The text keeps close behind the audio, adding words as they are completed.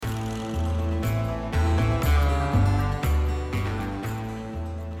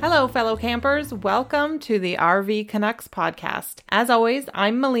Hello, fellow campers. Welcome to the RV Canucks podcast. As always,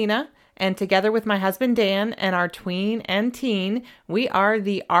 I'm Melina, and together with my husband Dan and our tween and teen, we are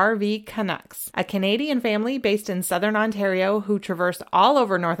the RV Canucks, a Canadian family based in Southern Ontario who traverse all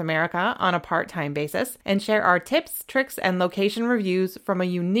over North America on a part-time basis and share our tips, tricks, and location reviews from a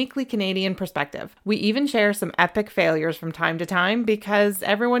uniquely Canadian perspective. We even share some epic failures from time to time because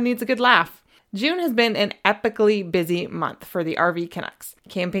everyone needs a good laugh. June has been an epically busy month for the RV Canucks.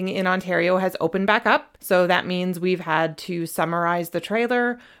 Camping in Ontario has opened back up, so that means we've had to summarize the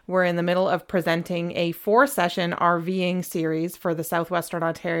trailer. We're in the middle of presenting a 4-session RVing series for the Southwestern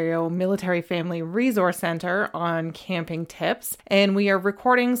Ontario Military Family Resource Centre on camping tips, and we are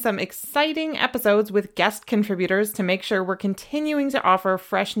recording some exciting episodes with guest contributors to make sure we're continuing to offer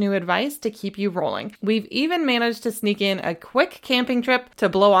fresh new advice to keep you rolling. We've even managed to sneak in a quick camping trip to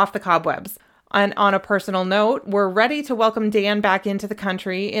blow off the cobwebs. And on a personal note, we're ready to welcome Dan back into the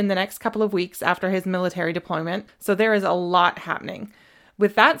country in the next couple of weeks after his military deployment, so there is a lot happening.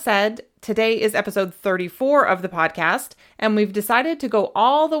 With that said, today is episode 34 of the podcast, and we've decided to go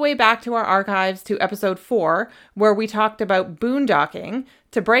all the way back to our archives to episode 4, where we talked about boondocking,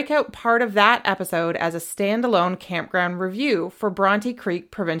 to break out part of that episode as a standalone campground review for Bronte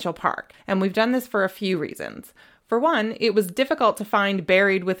Creek Provincial Park. And we've done this for a few reasons. For one, it was difficult to find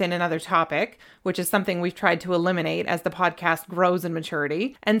buried within another topic, which is something we've tried to eliminate as the podcast grows in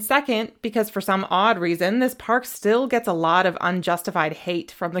maturity. And second, because for some odd reason, this park still gets a lot of unjustified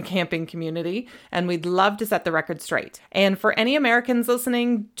hate from the camping community, and we'd love to set the record straight. And for any Americans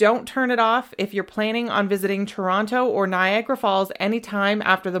listening, don't turn it off if you're planning on visiting Toronto or Niagara Falls anytime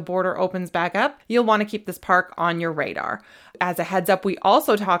after the border opens back up. You'll want to keep this park on your radar. As a heads up, we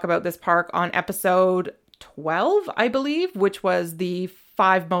also talk about this park on episode 12, I believe, which was the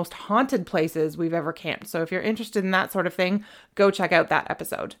 5 most haunted places we've ever camped. So if you're interested in that sort of thing, go check out that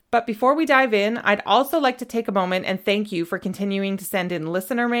episode. But before we dive in, I'd also like to take a moment and thank you for continuing to send in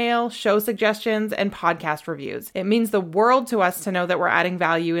listener mail, show suggestions, and podcast reviews. It means the world to us to know that we're adding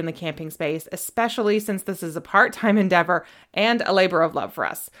value in the camping space, especially since this is a part-time endeavor and a labor of love for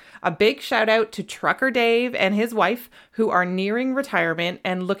us. A big shout out to Trucker Dave and his wife, who are nearing retirement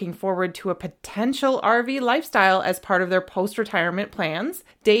and looking forward to a potential RV lifestyle as part of their post-retirement plans.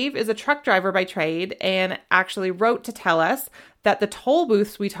 Dave is a truck driver by trade and actually wrote to tell us that the toll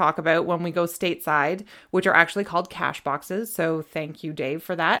booths we talk about when we go stateside, which are actually called cash boxes, so thank you, Dave,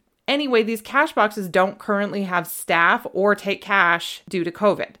 for that. Anyway, these cash boxes don't currently have staff or take cash due to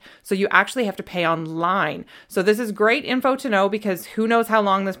COVID. So you actually have to pay online. So this is great info to know because who knows how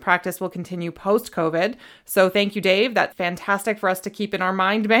long this practice will continue post-COVID. So thank you, Dave. That's fantastic for us to keep in our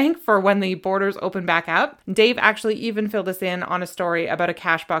mind bank for when the borders open back up. Dave actually even filled us in on a story about a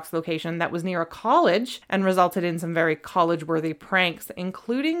cash box location that was near a college and resulted in some very college-worthy pranks,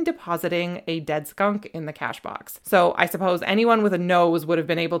 including depositing a dead skunk in the cash box. So I suppose anyone with a nose would have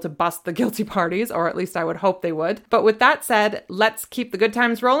been able to bust the guilty parties, or at least I would hope they would. But with that said, let's keep the good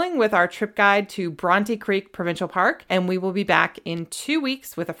times rolling with our trip guide to Bronte Creek Provincial Park, and we will be back in 2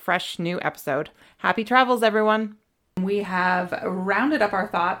 weeks with a fresh new episode. Happy travels, everyone! We have rounded up our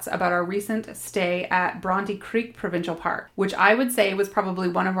thoughts about our recent stay at Bronte Creek Provincial Park, which I would say was probably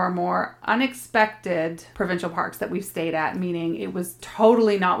one of our more unexpected provincial parks that we've stayed at, meaning it was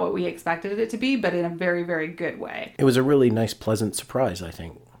totally not what we expected it to be, but in a very, very good way. It was a really nice, pleasant surprise, I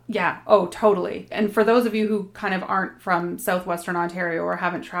think. Yeah. Oh, totally. And for those of you who kind of aren't from Southwestern Ontario or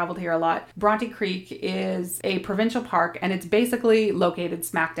haven't traveled here a lot, Bronte Creek is a provincial park, and it's basically located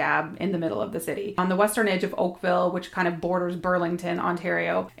smack dab in the middle of the city on the western edge of Oakville, which kind of borders Burlington,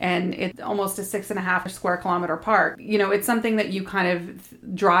 Ontario. And it's almost a 6.5 square kilometer park. You know, it's something that you kind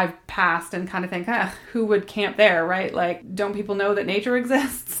of drive past and kind of think, who would camp there, right? Like, don't people know that nature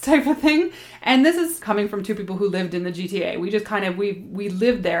exists type of thing? And this is coming from 2 people who lived in the GTA. We just kind of, we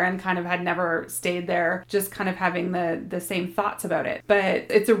lived there and kind of had never stayed there, just kind of having the same thoughts about it. But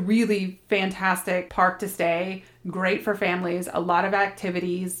it's a really fantastic park to stay. Great for families, a lot of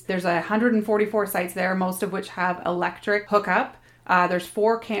activities. There's 144 sites there, most of which have electric hookup. There's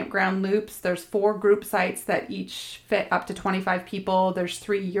 4 campground loops. There's 4 group sites that each fit up to 25 people. There's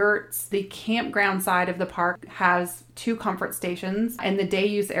 3 yurts. The campground side of the park has 2 comfort stations, and the day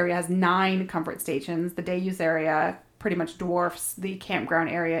use area has 9 comfort stations. The day use area pretty much dwarfs the campground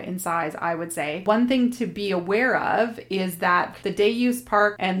area in size, I would say. One thing to be aware of is that the day use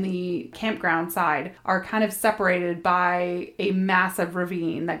park and the campground side are kind of separated by a massive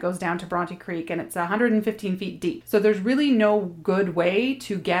ravine that goes down to Bronte Creek, and it's 115 feet deep. So there's really no good way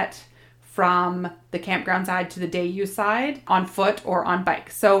to get from the campground side to the day use side on foot or on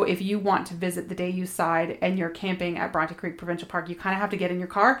bike. So if you want to visit the day use side and you're camping at Bronte Creek Provincial Park, you kind of have to get in your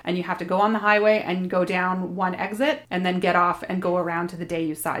car and you have to go on the highway and go down one exit and then get off and go around to the day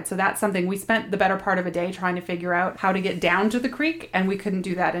use side. So that's something we spent the better part of a day trying to figure out how to get down to the creek, and we couldn't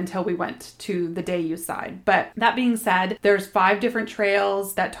do that until we went to the day use side. But that being said, there's 5 different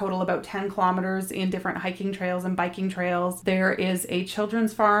trails that total about 10 kilometers in different hiking trails and biking trails. There is a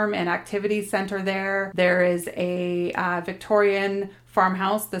children's farm and activity center there. There is a Victorian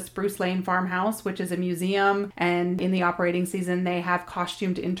farmhouse, the Spruce Lane Farmhouse, which is a museum, and in the operating season they have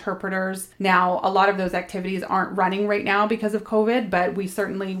costumed interpreters. Now, a lot of those activities aren't running right now because of COVID, but we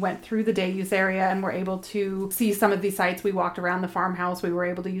certainly went through the day use area and were able to see some of these sites. We walked around the farmhouse, we were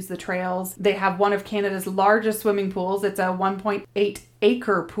able to use the trails. They have one of Canada's largest swimming pools. It's a 1.8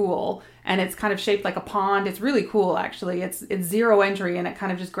 acre pool, and it's kind of shaped like a pond. It's really cool, actually. It's zero entry, and it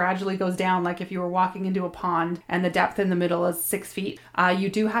kind of just gradually goes down like if you were walking into a pond, and the depth in the middle is 6 feet. You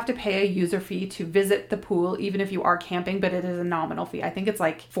do have to pay a user fee to visit the pool, even if you are camping, but it is a nominal fee. I think it's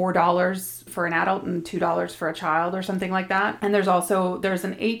like $4 for an adult and $2 for a child or something like that. And there's an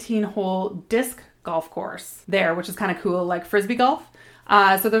 18-hole disc golf course there, which is kind of cool, like Frisbee golf.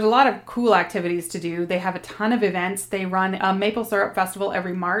 So there's a lot of cool activities to do. They have a ton of events. They run a maple syrup festival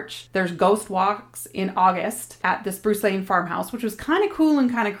every March. There's ghost walks in August at the Spruce Lane Farmhouse, which was kind of cool and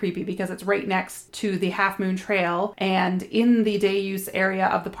kind of creepy because it's right next to the Half Moon Trail. And in the day use area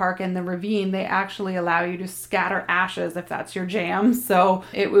of the park and the ravine, they actually allow you to scatter ashes if that's your jam. So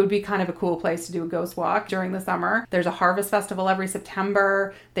it would be kind of a cool place to do a ghost walk during the summer. There's a harvest festival every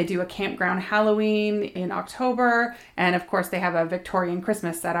September. They do a campground Halloween in October. And of course, they have a Victorian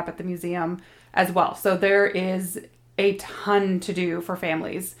Christmas set up at the museum as well. So there is a ton to do for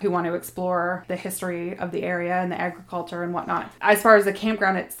families who want to explore the history of the area and the agriculture and whatnot. As far as the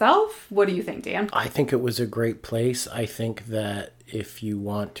campground itself, what do you think, Dan? I think it was a great place. I think that if you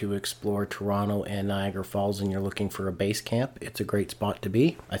want to explore Toronto and Niagara Falls and you're looking for a base camp, it's a great spot to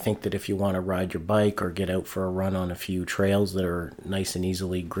be. I think that if you want to ride your bike or get out for a run on a few trails that are nice and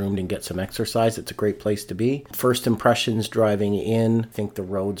easily groomed and get some exercise, it's a great place to be. First impressions driving in, I think the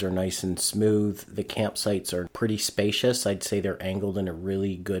roads are nice and smooth. The campsites are pretty spacious. I'd say they're angled in a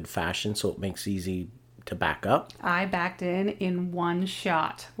really good fashion, so it makes it easy to back up. I backed in one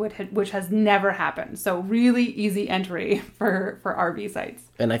shot, which has never happened. So really easy entry for RV sites.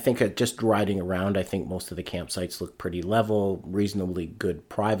 And I think just riding around, I think most of the campsites look pretty level, reasonably good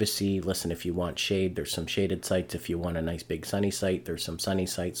privacy. Listen, if you want shade, there's some shaded sites. If you want a nice big sunny site, there's some sunny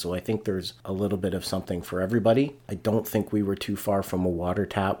sites. So I think there's a little bit of something for everybody. I don't think we were too far from a water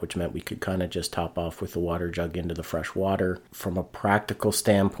tap, which meant we could kind of just top off with the water jug into the fresh water. From a practical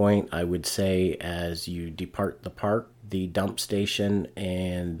standpoint, I would say as you depart the park, the dump station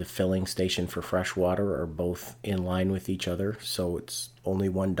and the filling station for fresh water are both in line with each other. So it's only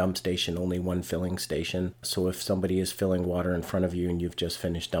one dump station, only one filling station. So if somebody is filling water in front of you and you've just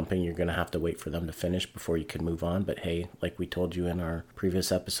finished dumping, you're going to have to wait for them to finish before you can move on. But hey, like we told you in our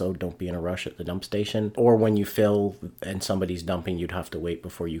previous episode, don't be in a rush at the dump station. Or when you fill and somebody's dumping, you'd have to wait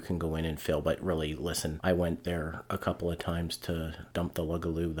before you can go in and fill. But really, listen, I went there a couple of times to dump the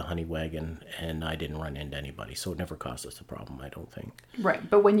Lugaloo, the Honey Wagon, and I didn't run into anybody. So it never caused us a problem, I don't think. Right.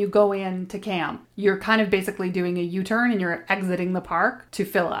 But when you go in to camp, you're kind of basically doing a U-turn and you're exiting the park to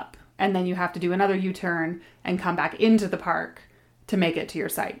fill up. And then you have to do another U-turn and come back into the park to make it to your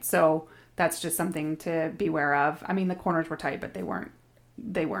site. So that's just something to be aware of. I mean, the corners were tight, but they weren't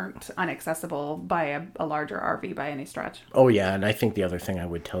unaccessible by a larger RV by any stretch. Oh yeah, and I think the other thing I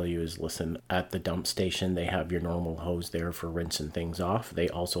would tell you is, listen, at the dump station, they have your normal hose there for rinsing things off. They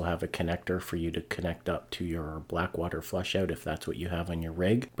also have a connector for you to connect up to your Blackwater flush out if that's what you have on your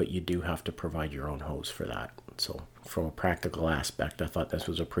rig, but you do have to provide your own hose for that. So from a practical aspect, I thought this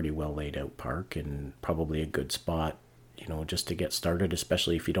was a pretty well laid out park and probably a good spot, you know, just to get started,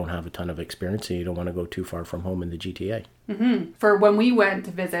 especially if you don't have a ton of experience and you don't want to go too far from home in the GTA. Mm-hmm. For when we went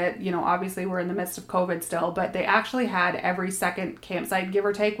to visit, you know, obviously we're in the midst of COVID still, but they actually had every second campsite, give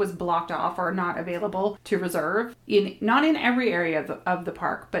or take, was blocked off or not available to reserve. Not in every area of the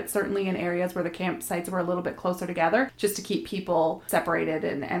park, but certainly in areas where the campsites were a little bit closer together, just to keep people separated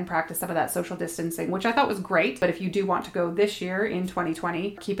and practice some of that social distancing, which I thought was great. But if you do want to go this year in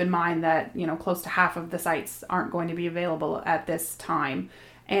 2020, keep in mind that, you know, close to half of the sites aren't going to be available at this time.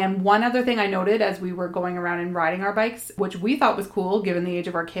 And one other thing I noted as we were going around and riding our bikes, which we thought was cool given the age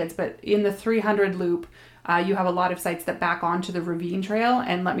of our kids, but in the 300 loop, you have a lot of sites that back onto the ravine trail.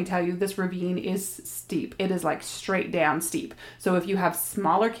 And let me tell you, this ravine is steep. It is like straight down steep. So if you have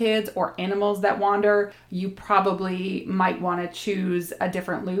smaller kids or animals that wander, you probably might want to choose a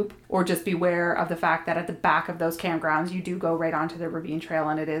different loop, or just beware of the fact that at the back of those campgrounds, you do go right onto the ravine trail,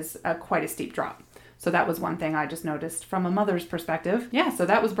 and it is quite a steep drop. So that was one thing I just noticed from a mother's perspective. Yeah, so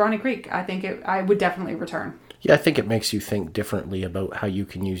that was Bronte Creek. I think I would definitely return. Yeah, I think it makes you think differently about how you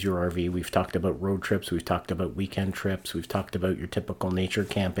can use your RV. We've talked about road trips. We've talked about weekend trips. We've talked about your typical nature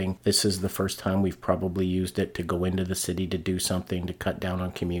camping. This is the first time we've probably used it to go into the city to do something, to cut down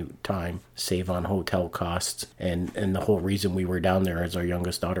on commute time, save on hotel costs. And the whole reason we were down there is our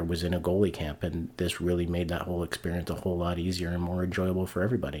youngest daughter was in a goalie camp, and this really made that whole experience a whole lot easier and more enjoyable for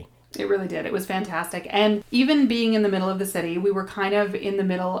everybody. It really did. It was fantastic. And even being in the middle of the city, we were kind of in the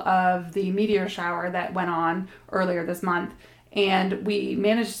middle of the meteor shower that went on earlier this month. And we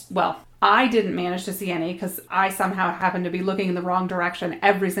managed, well, I didn't manage to see any because I somehow happened to be looking in the wrong direction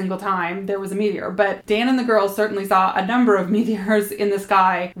every single time there was a meteor. But Dan and the girls certainly saw a number of meteors in the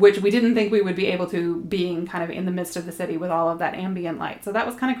sky, which we didn't think we would be able to, being kind of in the midst of the city with all of that ambient light. So that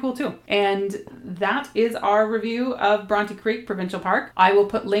was kind of cool too. And that is our review of Bronte Creek Provincial Park. I will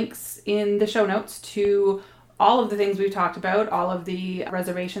put links in the show notes to all of the things we've talked about, all of the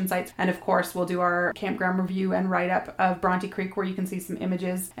reservation sites, and of course we'll do our campground review and write-up of Bronte Creek, where you can see some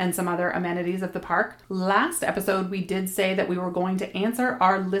images and some other amenities of the park. Last episode we did say that we were going to answer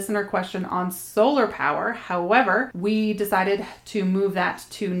our listener question on solar power. However, we decided to move that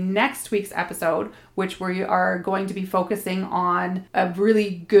to next week's episode, which we are going to be focusing on a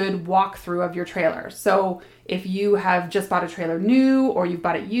really good walkthrough of your trailer. So if you have just bought a trailer new, or you've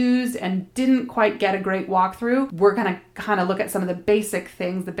bought it used and didn't quite get a great walkthrough, we're going to kind of look at some of the basic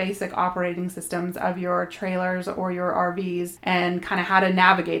things, the basic operating systems of your trailers or your RVs, and kind of how to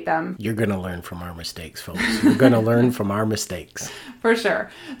navigate them. You're going to learn from our mistakes, folks. You're going to learn from our mistakes. For sure.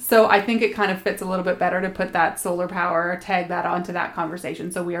 So I think it kind of fits a little bit better to put that solar power, tag that onto that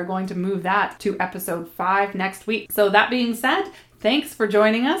conversation. So we are going to move that to episode 5 next week. So that being said, thanks for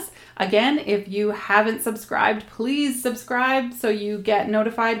joining us. Again, if you haven't subscribed, please subscribe so you get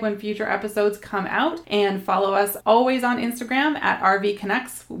notified when future episodes come out, and follow us always on Instagram at RV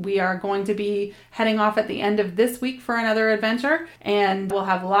Connects. We are going to be heading off at the end of this week for another adventure, and we'll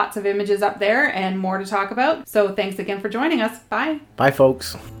have lots of images up there and more to talk about. So thanks again for joining us. Bye. Bye,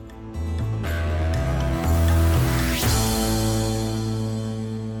 folks.